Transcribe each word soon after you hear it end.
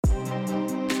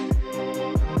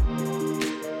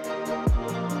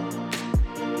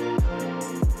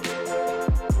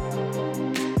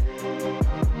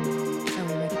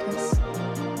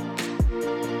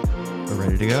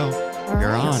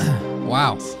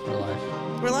Wow, we're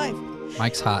live. We're live.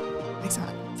 Mike's hot. Mike's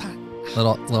hot. It's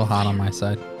hot. Little hot on my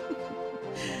side.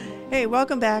 Hey,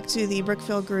 welcome back to the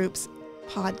Brookfield Group's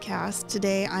podcast.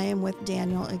 Today I am with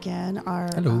Daniel again.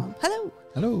 Hello.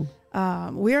 Hello.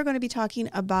 We are going to be talking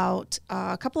about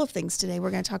a couple of things today.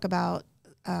 We're going to talk about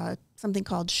something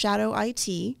called shadow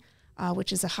IT,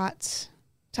 which is a hot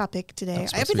topic today.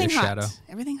 Everything hot. Shadow.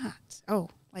 Everything hot. Oh,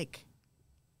 like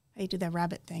how you do that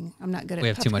rabbit thing. I'm not good at it. We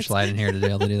have too much light in here to be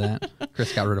able to do that.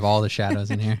 Chris got rid of all the shadows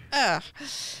in here.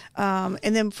 And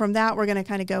then from that, we're going to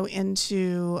kind of go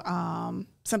into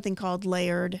something called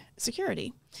layered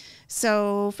security.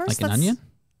 So first, like an onion?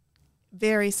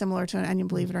 Very similar to an onion,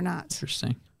 believe it or not.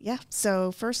 Interesting. Yeah.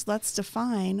 So first, let's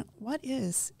define what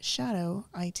is shadow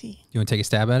IT. You want to take a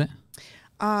stab at it?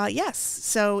 Yes.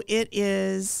 So it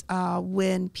is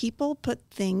when people put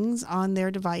things on their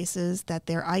devices that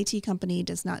their IT company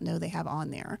does not know they have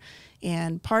on there.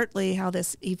 And partly how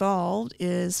this evolved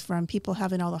is from people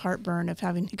having all the heartburn of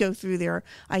having to go through their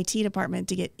IT department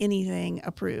to get anything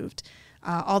approved,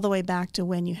 all the way back to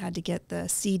when you had to get the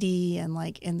CD and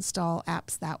like install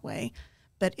apps that way.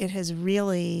 But it has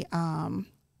really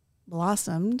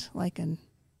blossomed like an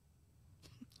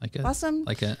blossom?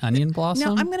 Like an onion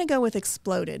blossom? No, I'm going to go with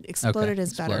exploded. Exploded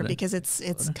is better because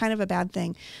it's kind of a bad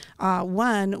thing.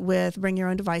 One, with bring your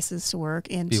own devices to work,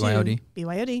 and BYOD. Two,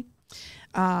 BYOD.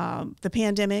 The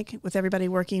pandemic, with everybody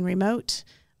working remote,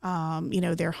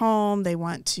 they're home, they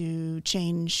want to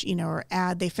change, or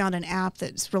add, they found an app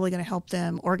that's really going to help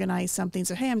them organize something.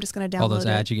 So, hey, I'm just going to download all those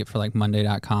ads you get for like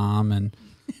Monday.com and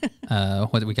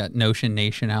what we got, Notion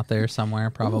Nation out there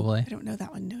somewhere probably. Ooh, I don't know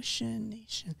that one. Notion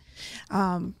Nation.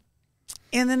 And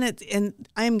then and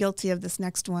I am guilty of this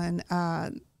next one,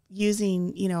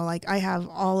 using, like I have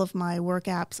all of my work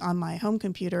apps on my home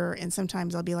computer, and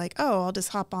sometimes I'll be like, oh, I'll just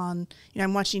hop on,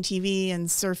 I'm watching TV and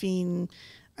surfing,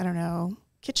 I don't know,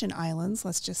 kitchen islands,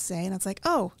 let's just say. And it's like,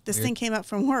 oh, this thing came up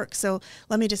from work, so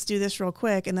let me just do this real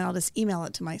quick, and then I'll just email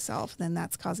it to myself. Then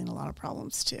that's causing a lot of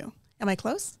problems too. Am I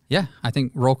close? Yeah, I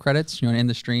think roll credits, you want to end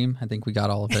the stream. I think we got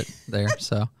all of it there.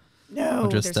 So no, we'll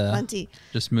there's plenty.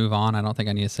 Just move on. I don't think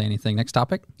I need to say anything. Next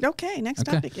topic? Okay, next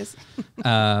topic is...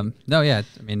 No, yeah,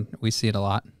 I mean, we see it a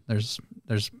lot. There's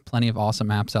plenty of awesome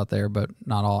apps out there, but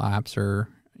not all apps are,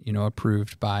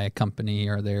 approved by a company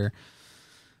or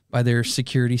by their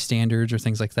security standards or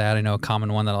things like that. I know a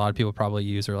common one that a lot of people probably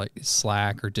use are like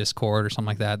Slack or Discord or something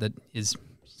like that is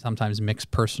sometimes mixed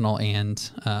personal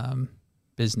and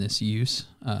business use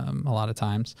a lot of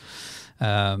times.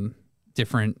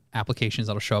 Different applications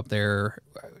that'll show up there,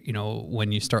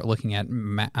 when you start looking at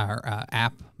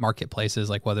app marketplaces,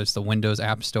 like whether it's the Windows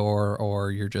App Store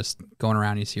or you're just going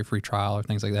around and you see a free trial or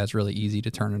things like that, it's really easy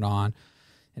to turn it on.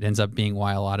 It ends up being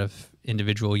why a lot of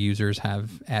individual users have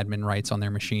admin rights on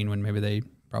their machine when maybe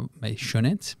they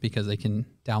shouldn't, because they can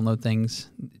download things.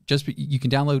 You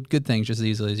can download good things just as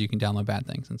easily as you can download bad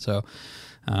things. And so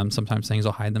sometimes things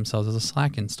will hide themselves as a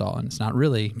Slack install, and it's not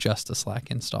really just a Slack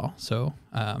install. So,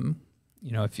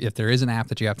 if there is an app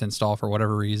that you have to install for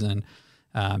whatever reason,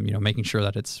 making sure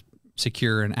that it's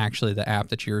secure and actually the app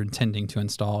that you're intending to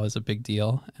install is a big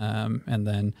deal. And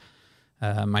then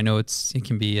I know it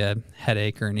can be a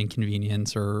headache or an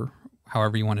inconvenience, or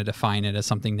however you want to define it, as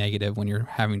something negative when you're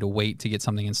having to wait to get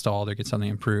something installed or get something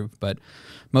improved. But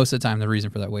most of the time, the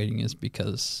reason for that waiting is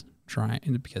because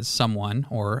someone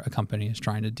or a company is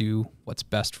trying to do what's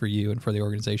best for you and for the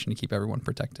organization to keep everyone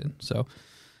protected. So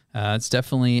it's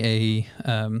definitely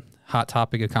a hot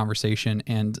topic of conversation,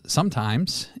 and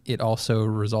sometimes it also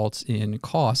results in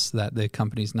costs that the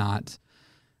company's not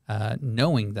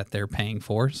knowing that they're paying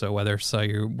for. So whether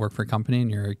you work for a company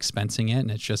and you're expensing it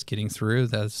and it's just getting through,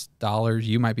 those dollars,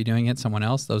 you might be doing it, someone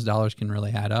else, those dollars can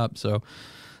really add up. So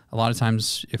a lot of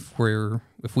times if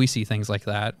we see things like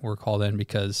that, we're called in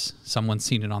because someone's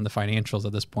seen it on the financials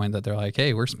at this point, that they're like,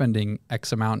 hey, we're spending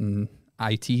X amount in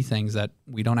IT things that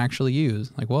we don't actually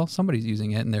use. Like, well, somebody's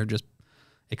using it and they're just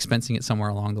expensing it somewhere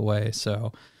along the way.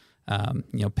 So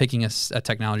picking a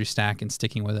technology stack and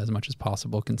sticking with it as much as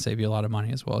possible can save you a lot of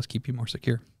money as well as keep you more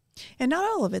secure. And not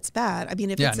all of it's bad. I mean,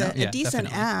 if it's a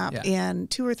decent app and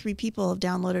 2 or 3 people have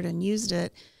downloaded and used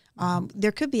it,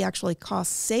 there could be actually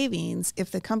cost savings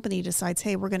if the company decides,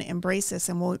 hey, we're going to embrace this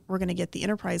and we're going to get the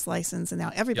enterprise license, and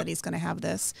now everybody's going to have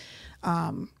this.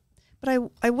 But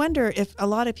I wonder if a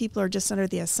lot of people are just under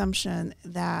the assumption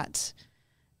that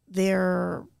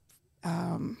their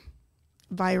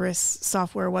virus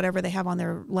software, whatever they have on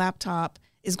their laptop,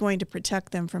 is going to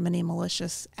protect them from any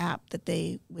malicious app that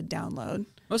they would download.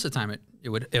 Most of the time, it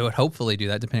would hopefully do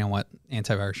that, depending on what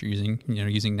antivirus you're using.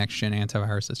 Using next gen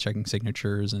antivirus that's checking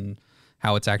signatures and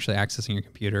how it's actually accessing your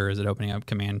computer. Is it opening up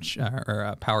command or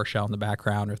a PowerShell in the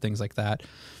background or things like that?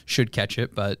 Should catch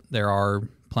it, but there are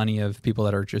plenty of people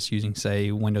that are just using,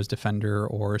 say, Windows Defender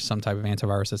or some type of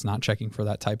antivirus that's not checking for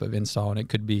that type of install, and it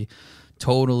could be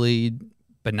totally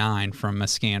benign from a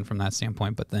scan from that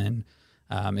standpoint, but then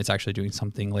it's actually doing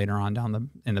something later on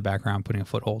in the background, putting a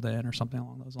foothold in or something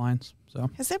along those lines. So,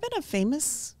 has there been a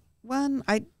famous one?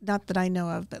 Not that I know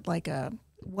of, but like a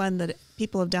one that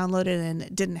people have downloaded and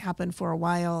it didn't happen for a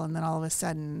while, and then all of a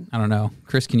sudden, I don't know.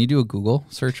 Chris, can you do a Google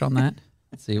search on that?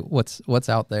 Let's see what's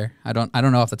out there. I don't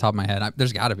know off the top of my head.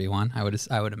 There's got to be one. I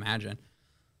would imagine.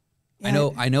 Yeah.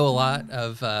 I know a lot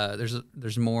of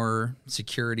there's more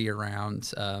security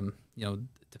around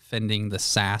defending the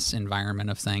SaaS environment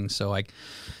of things. So like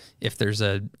if there's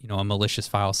a malicious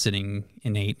file sitting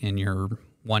innate in your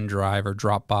OneDrive or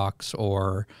Dropbox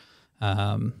or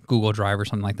Google Drive or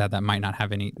something like that, that might not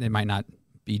have it might not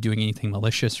be doing anything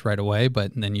malicious right away,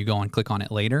 but then you go and click on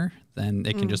it later, then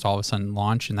it can just all of a sudden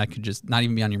launch, and that could just not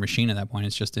even be on your machine at that point.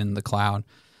 It's just in the cloud.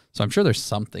 So I'm sure there's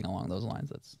something along those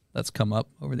lines that's come up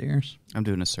over the years. I'm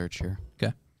doing a search here.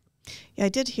 Okay. Yeah, I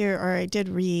did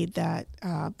read that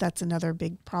that's another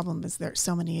big problem is there's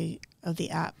so many of the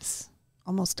apps,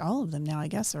 almost all of them now, I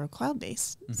guess, are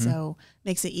cloud-based. So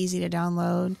makes it easy to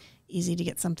download, easy to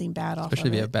get something bad off of it. Especially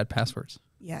if you have bad passwords.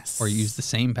 Yes. Or you use the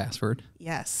same password.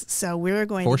 Yes. So we're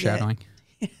going foreshadowing.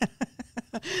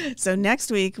 So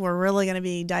next week, we're really going to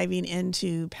be diving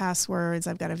into passwords.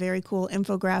 I've got a very cool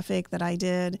infographic that I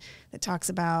did that talks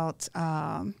about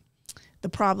the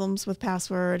problems with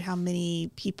password, how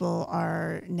many people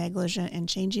are negligent in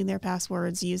changing their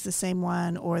passwords, use the same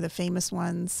one or the famous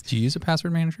ones. Do you use a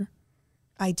password manager?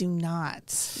 I do not.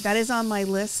 That is on my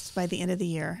list by the end of the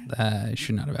year. I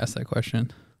should not have asked that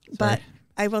question. Sorry. But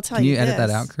I will tell you you Can you edit that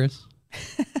out, Chris?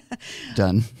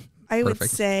 Done. I Perfect. would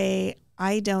say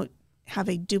I don't have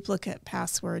a duplicate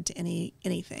password to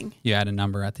anything. You add a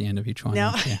number at the end of each one.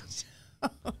 No, Yeah.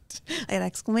 I had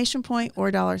exclamation point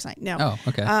or $sign. No. Oh,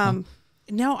 okay.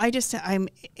 No, I'm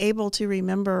able to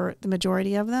remember the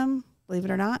majority of them, believe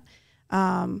it or not.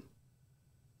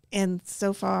 And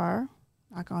so far,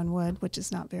 knock on wood, which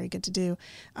is not very good to do,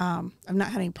 I'm not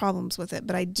having any problems with it,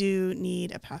 but I do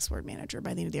need a password manager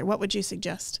by the end of the year. What would you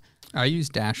suggest? I use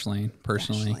Dashlane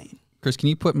personally. Dashlane. Chris, can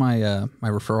you put my my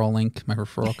referral link, my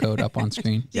referral code up on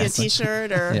screen? A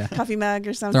t-shirt or Yeah. coffee mug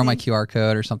or something? Throw my QR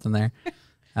code or something there.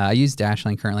 I use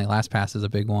Dashlane currently. LastPass is a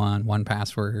big one.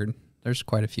 1Password. There's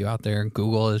quite a few out there.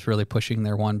 Google is really pushing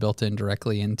their one built-in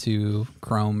directly into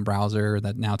Chrome browser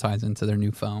that now ties into their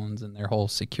new phones and their whole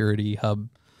security hub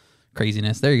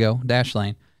craziness. There you go.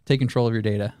 Dashlane. Take control of your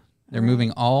data. They're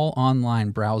moving all online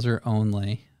browser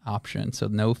only option. So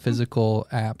no physical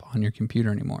app on your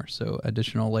computer anymore. So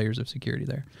additional layers of security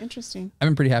there. Interesting. I've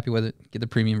been pretty happy with it. Get the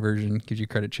premium version, gives you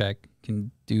credit check,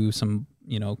 can do some,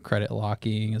 credit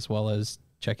locking as well as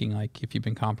checking like if you've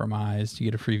been compromised. You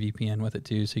get a free VPN with it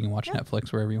too, so you can watch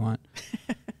Netflix wherever you want.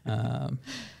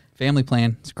 Family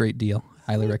plan, it's a great deal.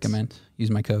 Highly recommend. Use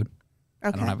my code.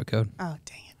 Okay. I don't have a code. Oh,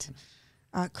 dang it.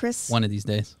 Chris, One of these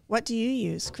days. what do you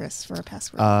use, Chris, for a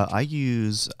password? I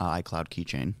use iCloud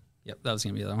Keychain. Yep, that was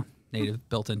going to be the other one. Native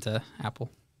built into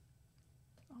Apple.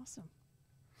 Awesome.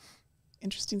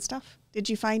 Interesting stuff. Did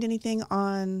you find anything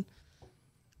on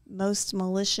most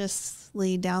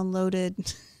maliciously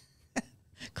downloaded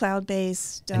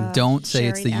cloud-based And don't say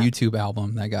it's the sharing app? YouTube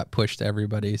album that got pushed to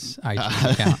everybody's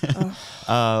iTunes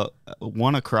account.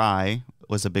 WannaCry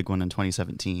was a big one in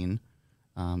 2017.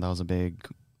 That was a big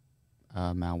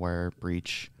malware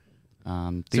breach.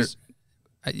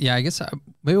 Yeah, I guess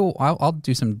maybe I'll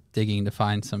do some digging to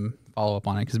find some follow up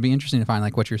on it because it'd be interesting to find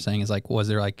like what you're saying is like, was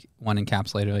there like one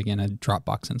encapsulated like in a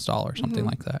Dropbox install or something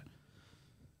like that?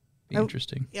 Be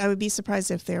interesting. I would be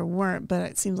surprised if there weren't, but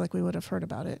it seems like we would have heard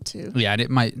about it too. Yeah, and it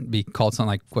might be called something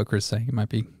like what Chris is saying. It might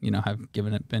be,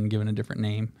 been given a different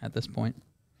name at this point.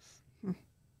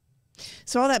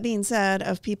 So all that being said,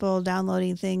 of people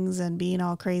downloading things and being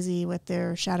all crazy with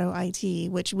their Shadow IT,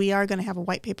 which we are going to have a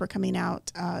white paper coming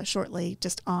out shortly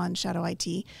just on Shadow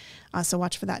IT. So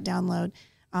watch for that download.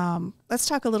 Let's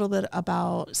talk a little bit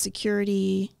about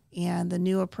security, and the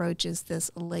new approach is this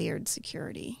layered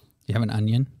security. Do you have an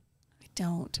onion? I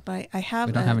don't, but I have.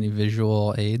 We don't have any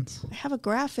visual aids. I have a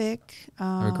graphic.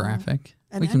 Have a graphic?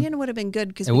 An onion would have been good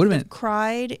because It we would would have have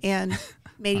cried and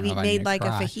maybe know if I made need to like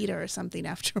cry. a fajita or something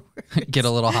afterwards. Get a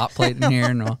little hot plate in here,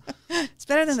 and It's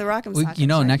better than the Rock'em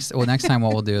Sock'ems, right? next time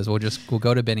what we'll do is we'll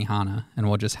go to Benihana and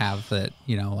we'll just have that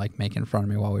like make in front of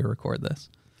me while we record this.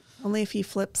 Only if he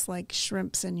flips like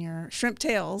shrimp tails in your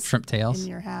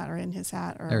hat or in his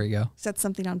hat, or There we go. set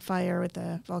something on fire with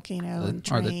a volcano and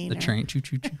Or train. the train, choo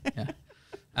choo choo. Yeah.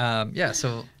 Yeah.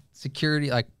 So security,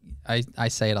 like I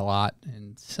say it a lot,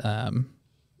 and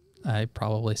I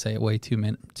probably say it way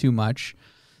too much,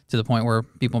 to the point where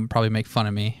people probably make fun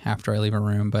of me after I leave a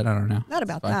room. But I don't know. Not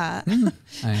about that.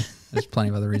 There's plenty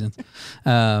of other reasons.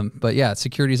 But yeah,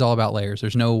 security is all about layers.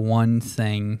 There's no one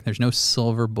thing. There's no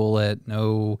silver bullet.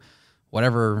 No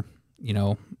whatever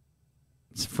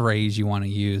phrase you want to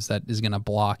use that is going to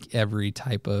block every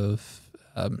type of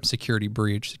security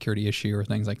breach, security issue, or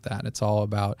things like that. It's all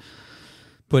about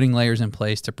putting layers in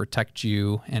place to protect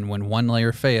you. And when one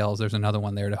layer fails, there's another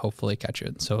one there to hopefully catch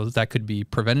it. So that could be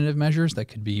preventative measures. That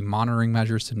could be monitoring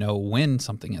measures to know when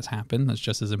something has happened. That's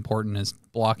just as important as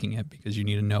blocking it, because you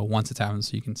need to know once it's happened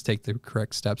so you can take the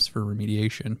correct steps for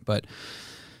remediation. But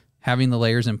having the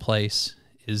layers in place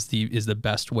is the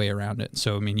best way around it.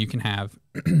 So, I mean, you can have,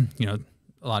 you have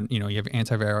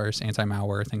antivirus,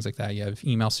 anti-malware, things like that. You have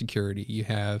email security. You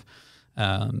have,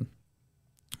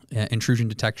 intrusion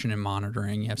detection and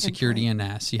monitoring. You have security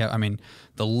NS. You have,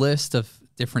 the list of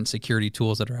different security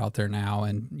tools that are out there now,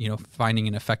 and finding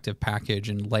an effective package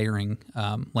and layering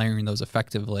those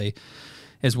effectively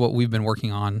is what we've been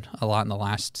working on a lot in the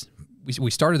last. We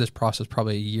started this process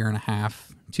probably 1.5 years,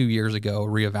 2 years ago,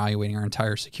 reevaluating our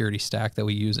entire security stack that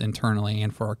we use internally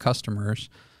and for our customers.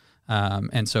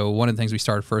 And so one of the things we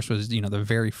started first was, the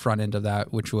very front end of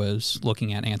that, which was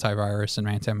looking at antivirus and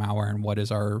anti-malware, and what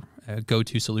is our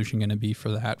go-to solution going to be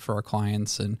for that for our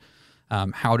clients, and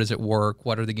how does it work?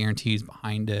 What are the guarantees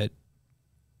behind it?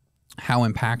 How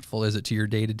impactful is it to your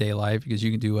day-to-day life? Because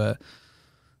you can do a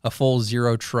full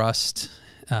zero trust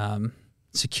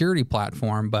security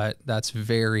platform, but that's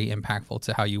very impactful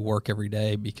to how you work every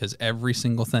day, because every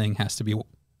single thing has to be,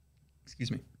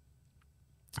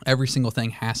 every single thing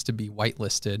has to be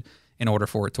whitelisted in order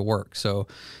for it to work. So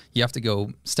you have to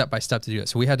go step by step to do it.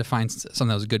 So we had to find something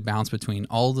that was a good balance between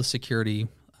all the security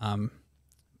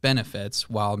benefits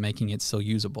while making it still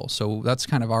usable. So that's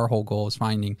kind of our whole goal, is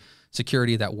finding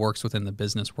security that works within the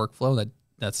business workflow,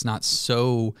 that's not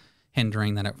so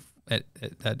hindering that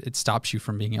it stops you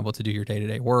from being able to do your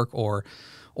day-to-day work, or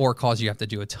cause you have to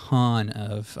do a ton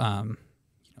of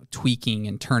tweaking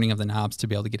and turning of the knobs to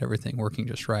be able to get everything working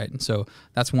just right. And so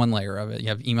that's one layer of it. You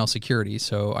have email security.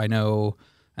 So I know,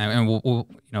 and we'll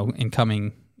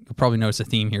incoming, you'll probably notice a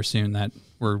theme here soon that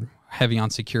we're heavy on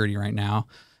security right now.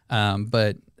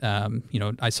 But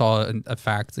I saw a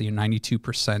fact that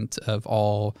 92% of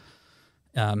all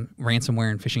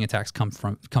ransomware and phishing attacks come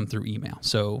through email.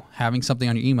 So having something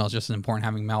on your email is just as important as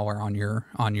having malware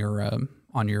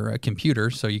on your computer,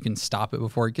 so you can stop it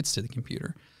before it gets to the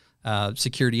computer.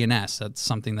 Security NS, that's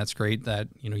something that's great, that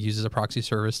uses a proxy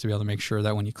service to be able to make sure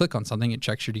that when you click on something, it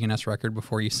checks your DNS record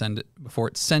before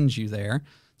it sends you there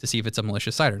to see if it's a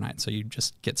malicious site or not. So you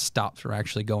just get stopped from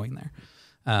actually going there.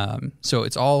 So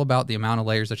it's all about the amount of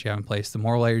layers that you have in place. The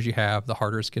more layers you have, the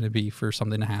harder it's going to be for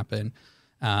something to happen.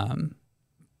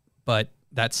 But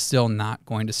that's still not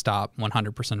going to stop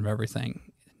 100% of everything.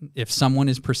 If someone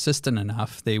is persistent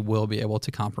enough, they will be able to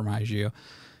compromise you.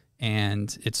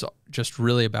 And it's just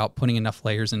really about putting enough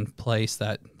layers in place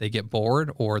that they get bored,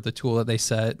 or the tool that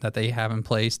they have in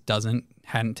place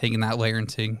hadn't taken that layer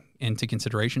into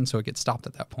consideration, so it gets stopped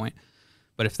at that point.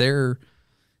 But if they're,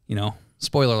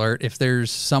 spoiler alert, if there's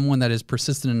someone that is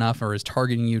persistent enough or is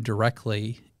targeting you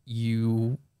directly,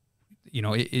 you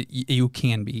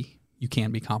can be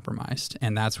compromised.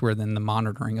 And that's where then the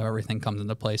monitoring of everything comes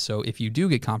into place. So if you do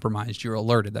get compromised, you're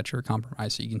alerted that you're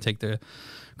compromised, so you can take the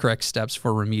correct steps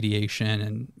for remediation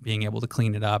and being able to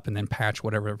clean it up and then patch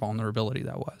whatever vulnerability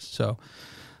that was. So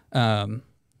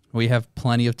we have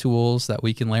plenty of tools that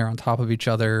we can layer on top of each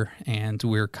other, and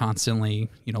we're constantly,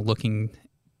 looking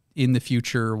in the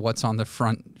future what's on the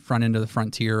front end of the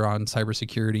frontier on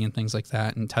cybersecurity and things like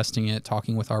that, and testing it,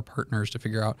 talking with our partners to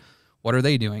figure out what are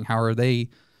they doing, how are they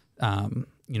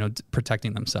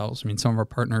protecting themselves. Some of our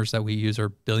partners that we use are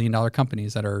billion-dollar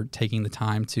companies that are taking the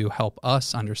time to help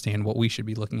us understand what we should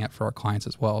be looking at for our clients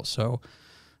as well. So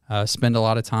spend a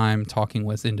lot of time talking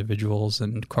with individuals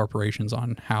and corporations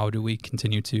on how do we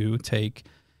continue to take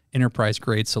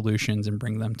enterprise-grade solutions and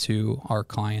bring them to our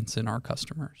clients and our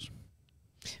customers.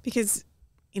 Because,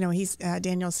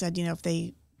 Daniel said, if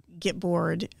they get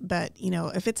bored, but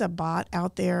if it's a bot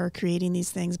out there creating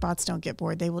these things, bots don't get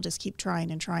bored. They will just keep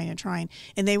trying and trying and trying,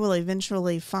 and they will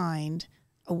eventually find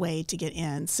a way to get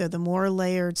in. So the more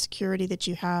layered security that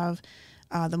you have,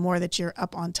 the more that you're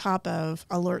up on top of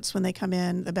alerts when they come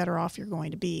in, the better off you're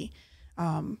going to be.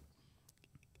 And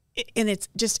it's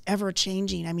just ever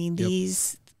changing.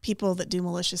 These people that do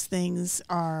malicious things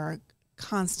are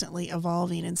constantly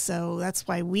evolving. And so that's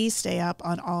why we stay up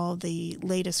on all the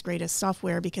latest, greatest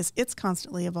software, because it's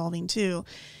constantly evolving too.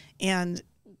 And,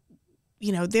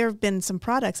 you know, there have been some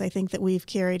products I think that we've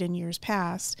carried in years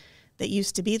past that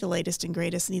used to be the latest and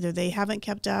greatest, and either they haven't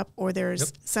kept up or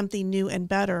there's something new and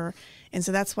better. And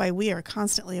so that's why we are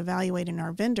constantly evaluating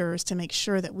our vendors to make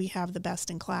sure that we have the best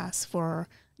in class for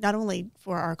not only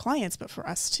for our clients, but for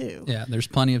us too. Yeah, there's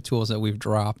plenty of tools that we've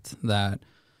dropped that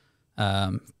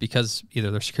because either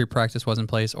their security practice was in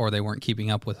place or they weren't keeping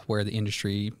up with where the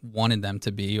industry wanted them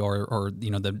to be, or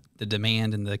you know, the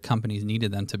demand and the companies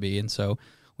needed them to be. And so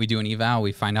we do an eval,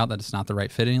 we find out that it's not the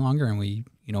right fit any longer, and we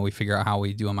figure out how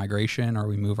we do a migration or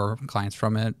we move our clients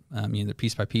from it, either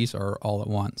piece by piece or all at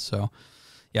once. So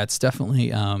yeah, it's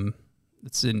definitely,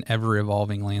 it's an ever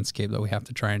evolving landscape that we have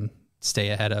to try and stay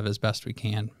ahead of as best we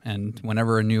can. And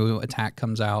whenever a new attack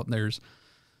comes out, there's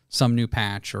some new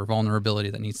patch or vulnerability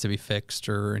that needs to be fixed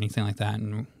or anything like that.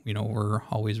 And, you know, we're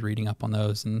always reading up on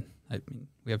those. And I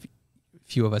mean, a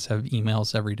few of us have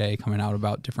emails every day coming out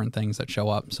about different things that show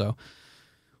up. So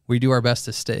we do our best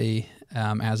to stay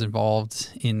as involved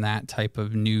in that type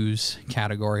of news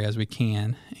category as we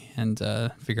can, and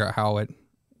figure out how it,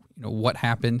 you know, what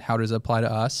happened, how does it apply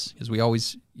to us? Because we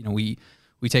always, you know, we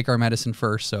take our medicine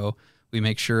first, so we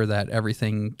make sure that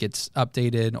everything gets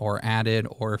updated or added,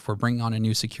 or if we're bringing on a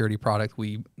new security product,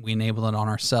 we enable it on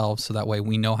ourselves, so that way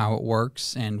we know how it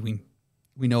works and we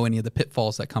know any of the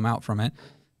pitfalls that come out from it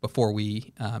before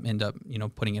we end up, you know,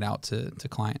 putting it out to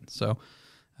clients. So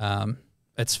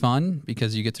it's fun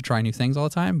because you get to try new things all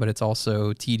the time, but it's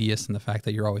also tedious in the fact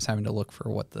that you're always having to look for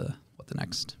what the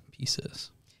next piece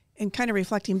is. And kind of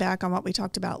reflecting back on what we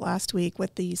talked about last week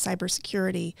with the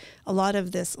cybersecurity, a lot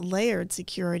of this layered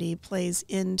security plays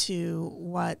into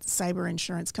what cyber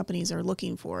insurance companies are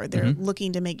looking for. They're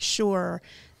looking to make sure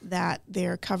that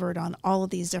they're covered on all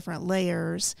of these different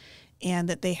layers, and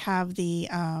that they have the,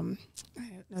 I don't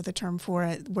know the term for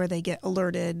it, where they get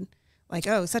alerted, like,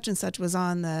 oh, such and such was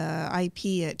on the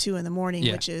IP at 2 a.m,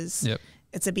 which is,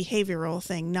 it's a behavioral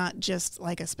thing, not just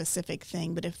like a specific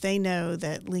thing. But if they know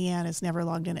that Leanne has never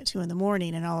logged in at 2 a.m.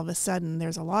 and all of a sudden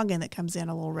there's a login that comes in,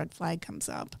 a little red flag comes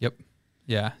up. Yep.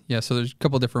 Yeah. Yeah. So there's a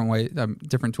couple different ways,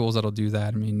 different tools that'll do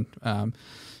that. I mean,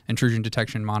 intrusion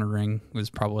detection monitoring was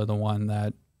probably the one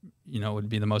that, you know, would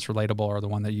be the most relatable, or the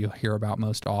one that you hear about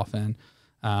most often.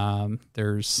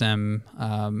 There's SIM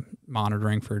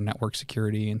monitoring for network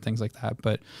security and things like that.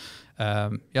 But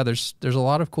yeah, there's a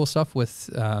lot of cool stuff with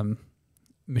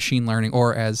machine learning,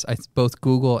 or as both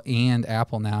Google and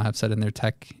Apple now have said in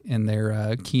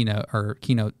their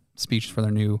keynote speech for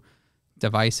their new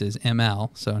devices,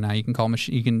 ML. So now you can call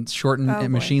you can shorten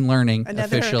machine learning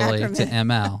officially acronym to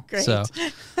ML. So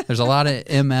there's a lot of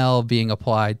ML being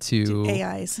applied to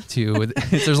AIs.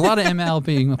 There's a lot of ML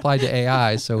being applied to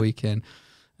AI, so we can.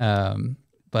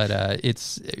 But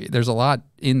there's a lot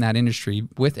in that industry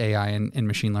with AI and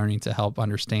machine learning to help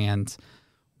understand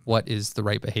what is the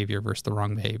right behavior versus the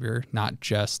wrong behavior, not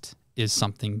just is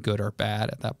something good or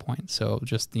bad at that point. So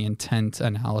just the intent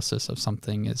analysis of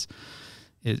something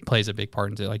it plays a big part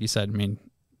into it. Like you said, I mean,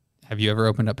 have you ever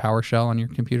opened up PowerShell on your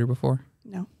computer before?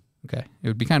 No. Okay. It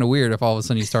would be kind of weird if all of a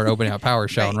sudden you start opening up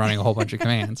PowerShell and running a whole bunch of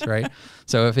commands, right?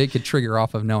 So if it could trigger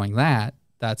off of knowing that,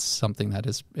 that's something that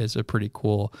is a pretty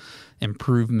cool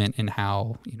improvement in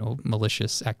how, you know,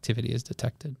 malicious activity is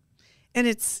detected. And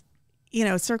it's, you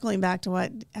know, circling back to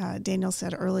what Daniel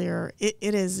said earlier, it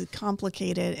is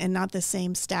complicated, and not the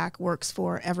same stack works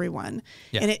for everyone.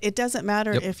 Yeah. And it doesn't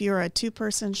matter if you're a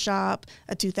 2-person shop,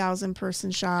 a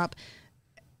 2,000-person shop.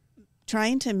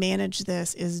 Trying to manage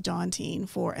this is daunting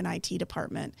for an IT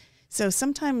department. So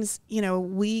sometimes, you know,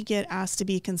 we get asked to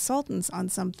be consultants on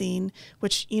something,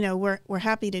 which, you know, we're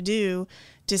happy to do,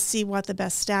 to see what the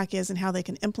best stack is and how they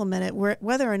can implement it,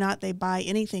 whether or not they buy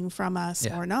anything from us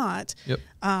or not.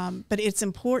 But it's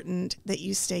important that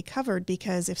you stay covered,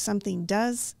 because if something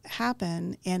does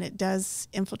happen and it does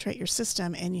infiltrate your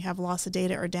system and you have loss of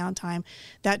data or downtime,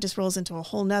 that just rolls into a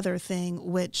whole nother thing,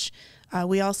 which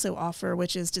we also offer,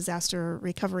 which is disaster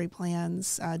recovery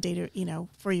plans, data, you know,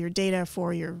 for your data,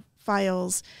 for your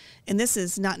files. And this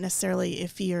is not necessarily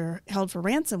if you're held for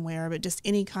ransomware, but just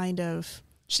any kind of...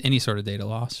 Just any sort of data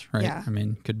loss, right? Yeah. I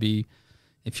mean, could be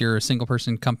if you're a single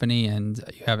person company and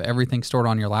you have everything stored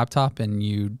on your laptop and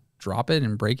you drop it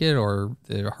and break it, or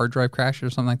the hard drive crashes or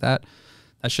something like that,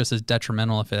 that's just as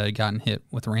detrimental if it had gotten hit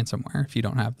with ransomware. If you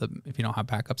don't have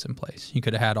backups in place, you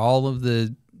could have had all of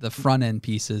the front end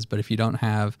pieces, but if you don't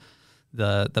have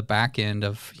the back end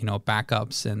of, you know,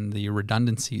 backups and the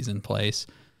redundancies in place,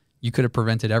 you could have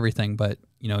prevented everything, but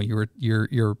you know,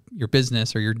 your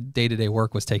business or your day-to-day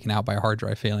work was taken out by a hard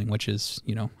drive failing, which is,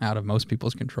 you know, out of most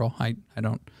people's control. I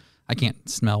can't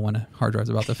smell when a hard drive's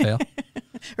about to fail.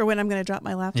 Or when I'm going to drop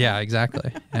my laptop. Yeah,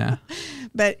 exactly. Yeah.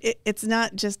 But it's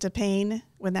not just a pain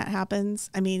when that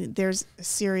happens. I mean, there's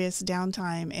serious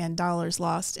downtime and dollars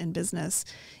lost in business.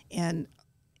 And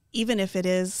even if it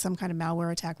is some kind of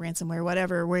malware attack, ransomware,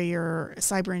 whatever, where your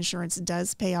cyber insurance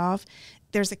does pay off,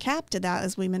 there's a cap to that,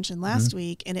 as we mentioned last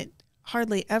week, and it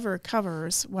hardly ever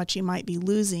covers what you might be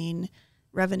losing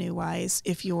revenue-wise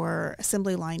if your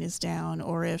assembly line is down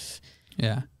or if...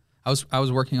 Yeah. I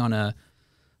was working on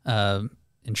a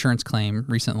insurance claim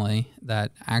recently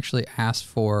that actually asked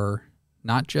for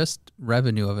not just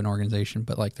revenue of an organization,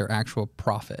 but like their actual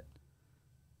profit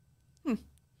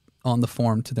on the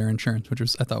form to their insurance, which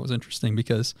I thought was interesting,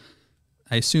 because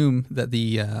I assume that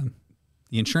the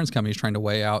insurance company is trying to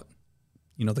weigh out,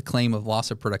 you know, the claim of loss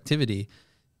of productivity.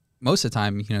 Most of the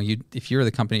time, you know, if you're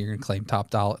the company, you're going to claim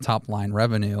top line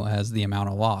revenue as the amount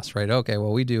of loss, right? Okay,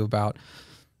 well, we do about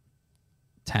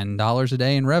 $10 a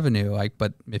day in revenue.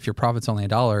 But if your profit's only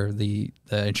 $1, the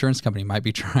insurance company might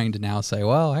be trying to now say,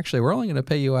 well, actually, we're only going to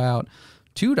pay you out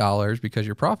 $2 because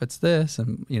your profit's this.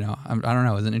 And, you know, I don't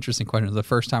know. It was an interesting question. It was the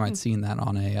first time I'd seen that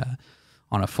on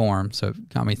a form. So it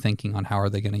got me thinking on how are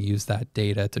they going to use that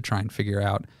data to try and figure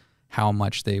out how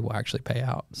much they will actually pay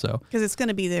out. So because it's going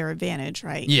to be their advantage,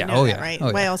 right? Yeah. You know that, Yeah. right?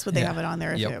 Oh, Why yeah. else would they Yeah. have it on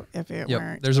there Yep. if it Yep.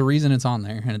 weren't? There's a reason it's on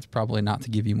there, and it's probably not to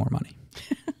give you more money.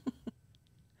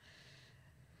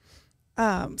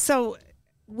 So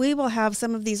we will have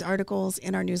some of these articles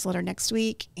in our newsletter next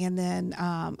week. And then,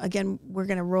 again, we're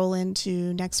going to roll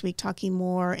into next week talking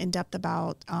more in depth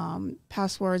about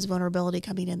passwords, vulnerability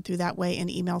coming in through that way, and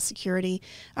email security.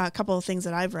 A couple of things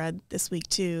that I've read this week,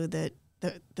 too, that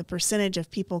the percentage of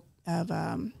people of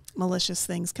malicious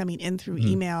things coming in through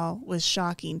email was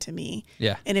shocking to me.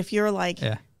 Yeah. And if you're like,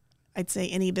 Yeah. I'd say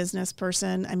any business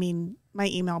person, I mean, my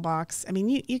email box, I mean,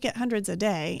 you get hundreds a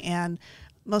day, and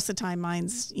most of the time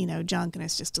mine's, you know, junk, and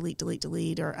it's just delete, delete,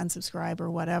 delete, or unsubscribe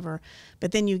or whatever.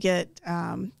 But then you get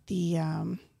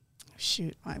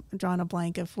shoot, I'm drawing a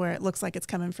blank of where it looks like it's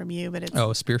coming from you, but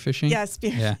it's Spear phishing? yeah,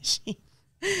 spear phishing.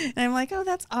 And I'm like, oh,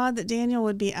 that's odd that Daniel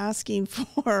would be asking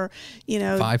for, you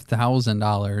know,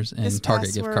 $5,000 in this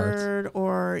Target gift cards. password,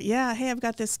 or yeah, hey, I've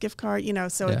got this gift card, you know.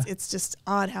 So Yeah. it's just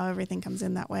odd how everything comes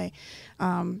in that way.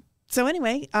 So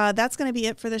anyway, that's going to be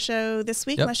it for the show this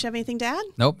week. Yep. Unless you have anything to add.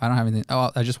 Nope, I don't have anything. Oh,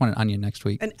 I just want an onion next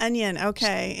week. An onion,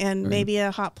 okay, and maybe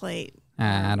a hot plate.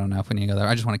 I don't know if we need to go there.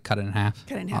 I just want to cut it in half.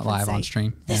 Cut it in half live and say, on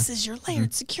stream. This is your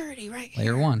layered security, right?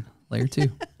 Layer 1, layer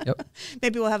 2. Yep.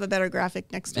 Maybe we'll have a better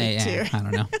graphic next week too. I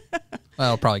don't know.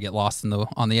 Well, it'll probably get lost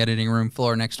on the editing room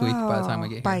floor next week by the time we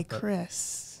get here. By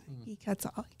Chris, he cuts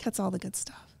all the good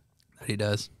stuff. But he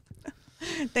does.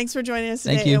 Thanks for joining us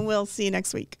Thank today, you. and we'll see you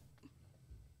next week.